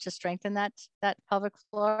actually helps to strengthen that pelvic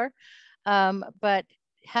floor. But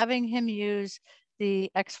having him use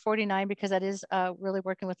the X49, because that is really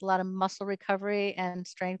working with a lot of muscle recovery and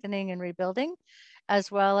strengthening and rebuilding,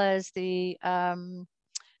 as well as the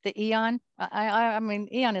Eon. I mean,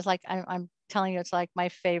 Eon is like, I'm telling you, it's like my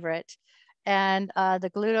favorite. And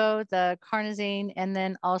the Gluto, the Carnosine, and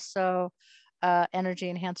then also Energy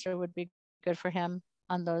Enhancer would be good for him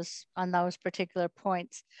on those particular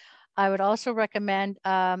points. I would also recommend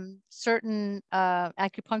certain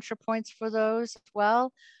acupuncture points for those as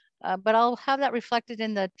well. But I'll have that reflected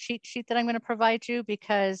in the cheat sheet that I'm going to provide you,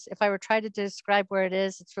 because if I were trying to describe where it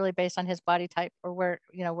is, it's really based on his body type or where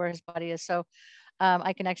his body is. So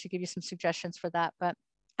I can actually give you some suggestions for that, but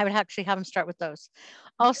I would actually have him start with those.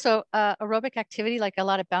 Also, aerobic activity, like a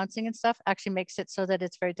lot of bouncing and stuff, actually makes it so that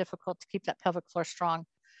it's very difficult to keep that pelvic floor strong.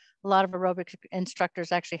 A lot of aerobic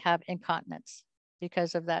instructors actually have incontinence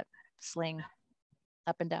because of that sling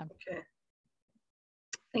up and down. Okay.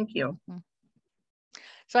 Thank you.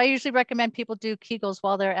 So I usually recommend people do Kegels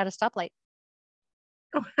while they're at a stoplight.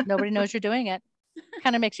 Oh. Nobody knows you're doing it.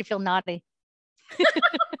 Kind of makes you feel naughty.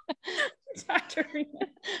 Dr.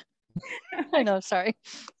 I know, sorry.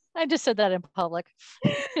 I just said that in public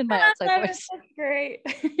in my outside voice. That's great.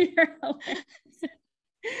 You're hilarious.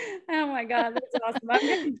 Oh my God, that's awesome. I'm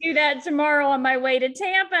going to do that tomorrow on my way to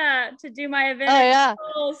Tampa to do my event at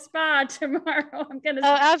the spa tomorrow. I'm going to.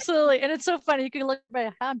 Oh, absolutely. And it's so funny. You can look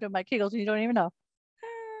at how I'm doing my Kegels and you don't even know.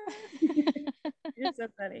 You're so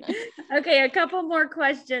funny. Okay, a couple more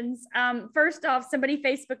questions. First off, somebody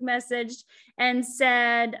Facebook messaged and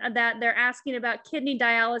said that they're asking about kidney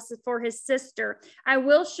dialysis for his sister. I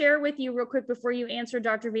will share with you real quick before you answer,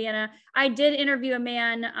 Dr. Vienna. I did interview a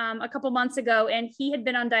man a couple months ago, and he had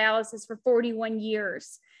been on dialysis for 41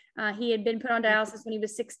 years. He had been put on dialysis when he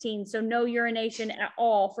was 16, so no urination at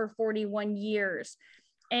all for 41 years.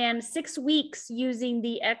 And 6 weeks using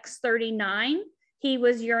the X39, he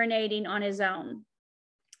was urinating on his own.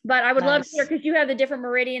 But I would love to hear, because you have the different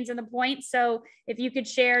meridians and the points. So if you could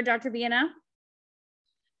share, Dr. Vienna.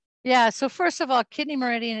 Yeah. So first of all, kidney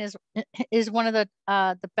meridian is one of the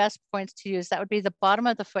best points to use. That would be the bottom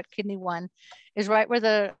of the foot. Kidney 1 is right where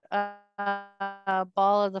the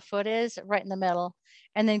ball of the foot is, right in the middle.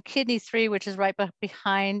 And then kidney 3, which is right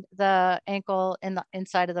behind the ankle in the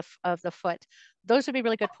inside of the foot. Those would be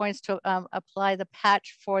really good points to apply the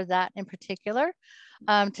patch for that in particular,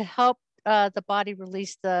 to help the body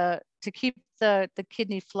release to keep the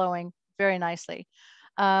kidney flowing very nicely.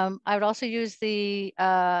 I would also use the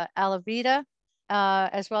Alavita,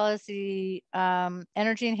 as well as the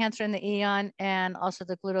energy enhancer in the Eon, and also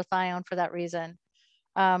the glutathione for that reason,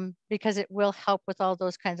 because it will help with all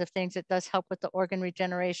those kinds of things. It does help with the organ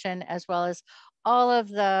regeneration, as well as all of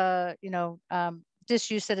the,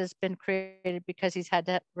 disuse that has been created because he's had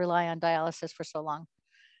to rely on dialysis for so long,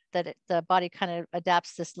 that the body kind of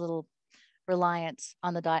adapts this little reliance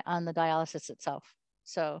on the dialysis itself.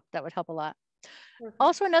 So that would help a lot.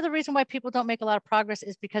 Also, another reason why people don't make a lot of progress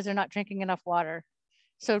is because they're not drinking enough water.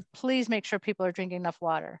 So please make sure people are drinking enough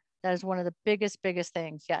water. That is one of the biggest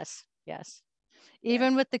things. Yes.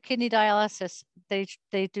 Even with the kidney dialysis,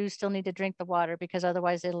 they do still need to drink the water, because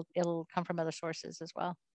otherwise it'll come from other sources as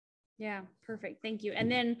well. Yeah, perfect. Thank you.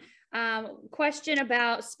 And then question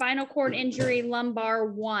about spinal cord injury, lumbar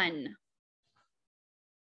 1.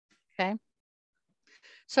 Okay.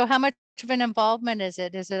 So how much of an involvement is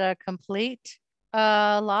it? Is it a complete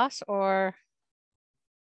loss, or?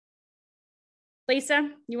 Lisa,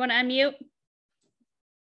 you want to unmute?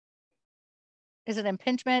 Is it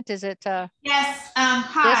impingement? Is it? Yes.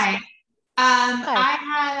 Hi. I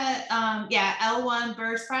had a L1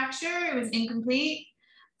 burst fracture. It was incomplete.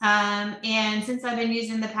 And since I've been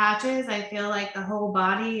using the patches, I feel like the whole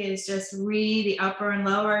body is just the upper and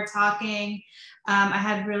lower talking. I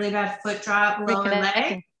had really bad foot drop, lower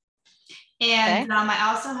leg. And I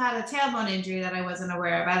also had a tailbone injury that I wasn't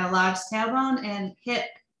aware of. I had a lodged tailbone and hip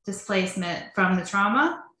displacement from the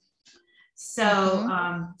trauma. So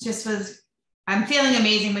I'm feeling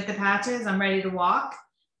amazing with the patches. I'm ready to walk,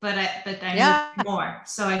 but I need more.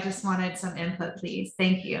 So I just wanted some input, please.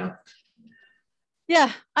 Thank you.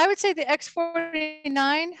 Yeah, I would say the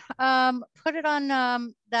X39, put it on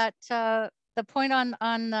the point on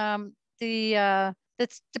the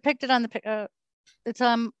that's depicted on the it's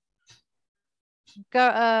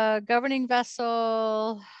governing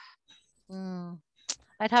vessel.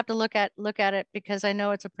 I'd have to look at it, because I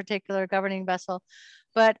know it's a particular governing vessel,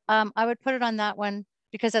 but I would put it on that one,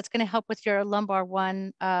 because that's going to help with your lumbar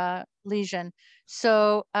 1 lesion.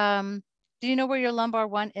 So do you know where your lumbar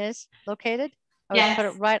 1 is located? I would put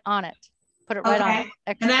it right on it. Put it right on it.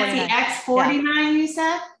 X49. And that's the X49 you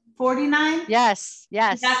said? 49? Yes.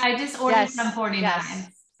 I just ordered some 49.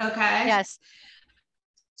 Yes. Okay. Yes.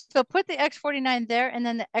 So put the X49 there, and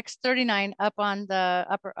then the X39 up on the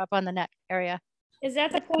up on the neck area. Is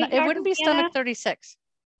that the point? It wouldn't be stomach 36.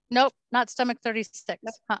 Nope, not stomach 36.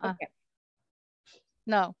 Okay.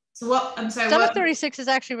 No. So what? I'm sorry. Stomach 36 is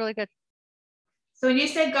actually really good. So when you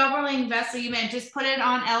say governing vessel, you meant just put it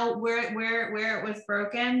on L where it was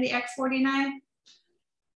broken, the X49?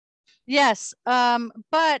 Yes,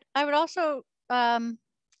 but I would also I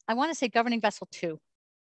want to say governing vessel 2.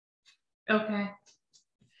 Okay.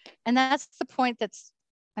 And that's the point it's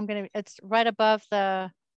right above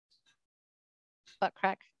the butt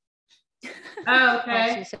crack. Oh,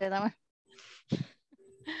 okay. You say that one.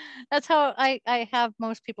 That's how I have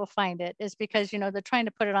most people find it, is because, they're trying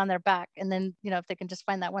to put it on their back, and then, if they can just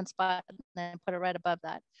find that one spot and then put it right above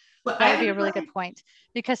that. Well, that would be a really good point,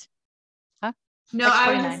 because, No,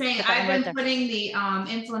 I was X49. just saying, Put that one I've right been there. putting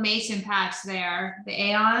the inflammation patch there, the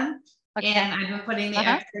Aeon, Okay. and I've been putting the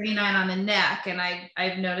X39 on the neck, and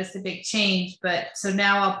I've noticed a big change. But so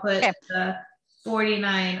now I'll put the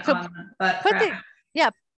 49 on the butt crack.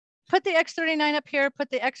 Put the X39 up here, put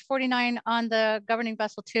the X49 on the governing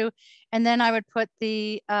vessel too, and then I would put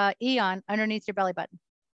the Aeon underneath your belly button.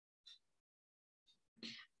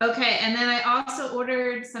 Okay, and then I also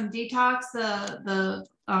ordered some detox, the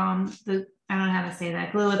I don't know how to say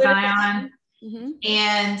that, glutathione.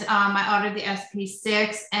 And I ordered the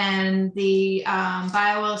SP6 and the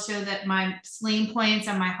bio oil showed that my spleen points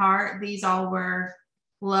and my heart, these all were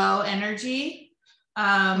low energy. So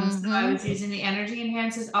I was using the energy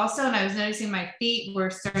enhancers also, and I was noticing my feet were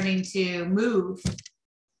starting to move.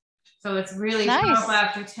 So it's really powerful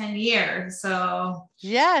after 10 years. So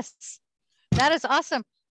yes, that is awesome.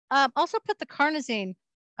 Also put the carnosine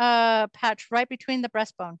patch right between the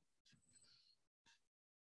breastbone.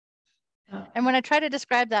 And when I try to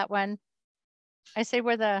describe that one, I say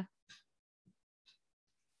where the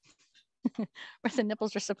where the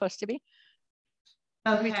nipples are supposed to be.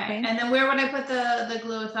 Okay, and then where would I put the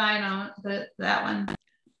glutathione on that one?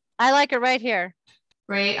 I like it right here.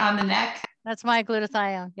 Right on the neck? That's my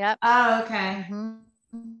glutathione, yep. Oh, okay.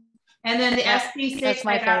 And then the SP6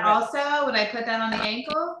 I got also, would I put that on the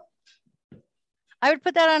ankle? I would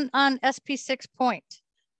put that on SP6 point,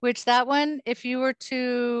 which that one, if you were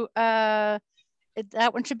to,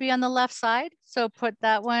 that one should be on the left side. So put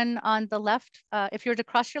that one on the left. If you were to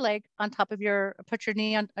cross your leg on top of put your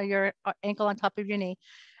knee on your ankle on top of your knee,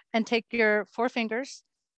 and take your 4 fingers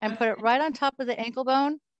and put it right on top of the ankle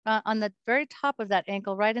bone, on the very top of that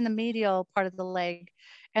ankle, right in the medial part of the leg,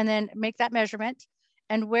 and then make that measurement.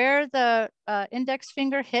 And where the index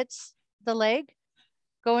finger hits the leg,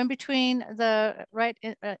 go in between the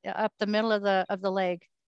up the middle of the leg,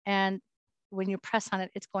 and when you press on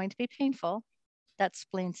it, it's going to be painful. That's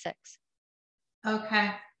spleen 6.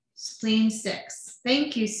 Okay, spleen 6.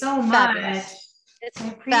 Thank you so Fabulous. much. It's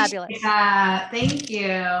fabulous. That. Thank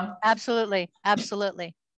you. Absolutely,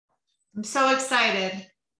 absolutely. I'm so excited.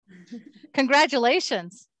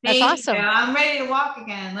 Congratulations. That's Thank awesome. you. I'm ready to walk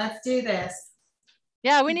again. Let's do this.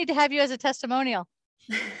 Yeah, we need to have you as a testimonial.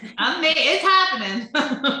 It's happening.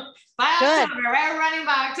 By October, we're running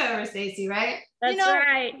by October, Stacy, right? That's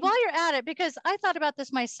right. While you're at it, because I thought about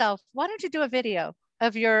this myself, why don't you do a video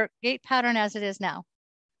of your gait pattern as it is now?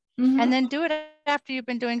 And then do it after you've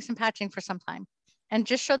been doing some patching for some time, and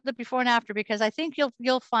just show the before and after, because I think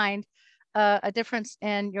you'll find a difference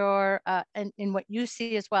in your in what you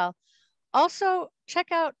see as well. Also,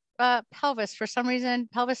 check out pelvis. For some reason,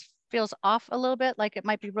 pelvis feels off a little bit, like it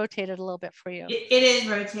might be rotated a little bit for you. It is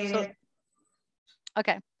rotated. So,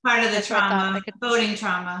 okay. Part of the trauma, voting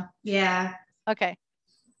trauma. Yeah. Okay.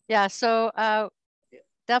 Yeah. So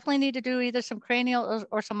definitely need to do either some cranial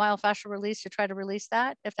or some myofascial release to try to release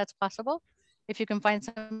that, if that's possible. If you can find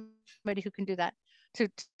somebody who can do that to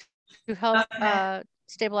help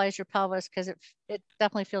stabilize your pelvis, because it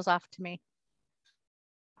definitely feels off to me.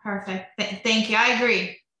 Perfect. Thank you. I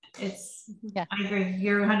agree. I agree.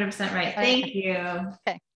 You're 100% right. Thank you.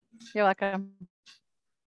 Okay. You're welcome.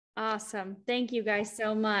 Awesome. Thank you guys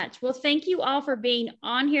so much. Well, thank you all for being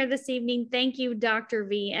on here this evening. Thank you, Dr.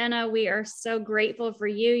 Vienna. We are so grateful for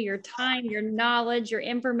you. Your time, your knowledge, your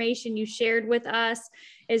information you shared with us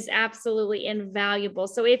is absolutely invaluable.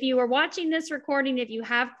 So if you are watching this recording, if you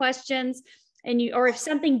have questions, or if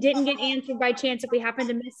something didn't get answered by chance, if we happen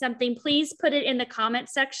to miss something, please put it in the comment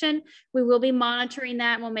section. We will be monitoring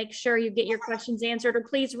that, and we'll make sure you get your questions answered, or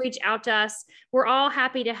please reach out to us. We're all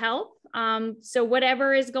happy to help. So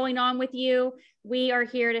whatever is going on with you, we are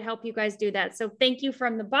here to help you guys do that. So thank you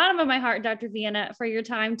from the bottom of my heart, Dr. Vienna, for your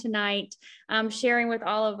time tonight, sharing with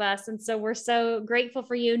all of us. And so we're so grateful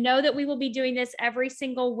for you. Know that we will be doing this every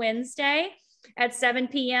single Wednesday at 7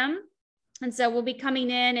 p.m. And so we'll be coming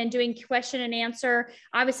in and doing question and answer.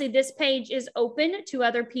 Obviously, this page is open to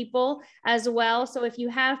other people as well. So if you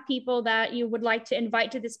have people that you would like to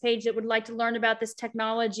invite to this page that would like to learn about this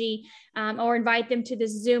technology, or invite them to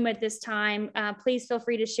this Zoom at this time, please feel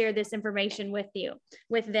free to share this information with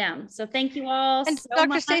them. So thank you all. And so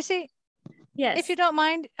Dr. Stacy, yes, if you don't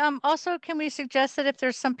mind, also, can we suggest that if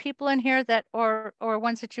there's some people in here that, or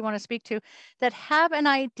ones that you want to speak to, that have an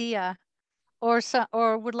idea or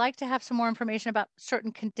would like to have some more information about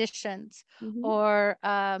certain conditions, or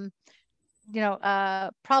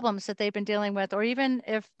problems that they've been dealing with, or even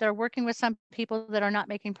if they're working with some people that are not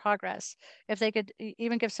making progress, if they could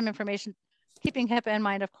even give some information, keeping HIPAA in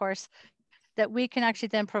mind, of course, that we can actually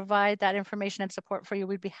then provide that information and support for you,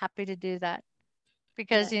 we'd be happy to do that.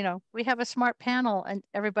 Because, we have a smart panel and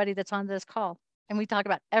everybody that's on this call. And we talk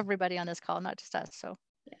about everybody on this call, not just us. So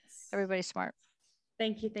yes, everybody's smart.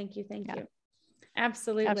 Thank you. Thank you. Thank you.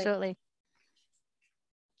 Absolutely. Absolutely.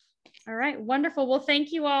 All right. Wonderful. Well,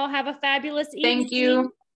 thank you all. Have a fabulous evening. Thank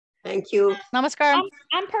you. Thank you. Namaskar.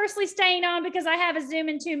 I'm personally staying on because I have a Zoom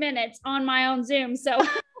in 2 minutes on my own Zoom. So. All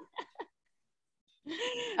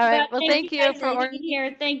right. Well, thank you for being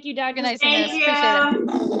here. Thank you, Dr. organizing this. Thank Appreciate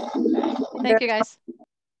you. it. Thank you, guys.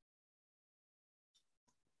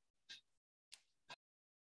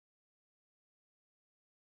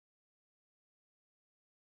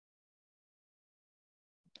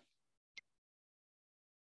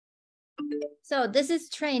 So this is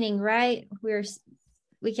training, right?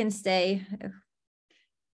 We can stay.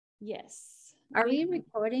 Yes. Are we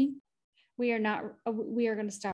recording? We are not. We are going to stop.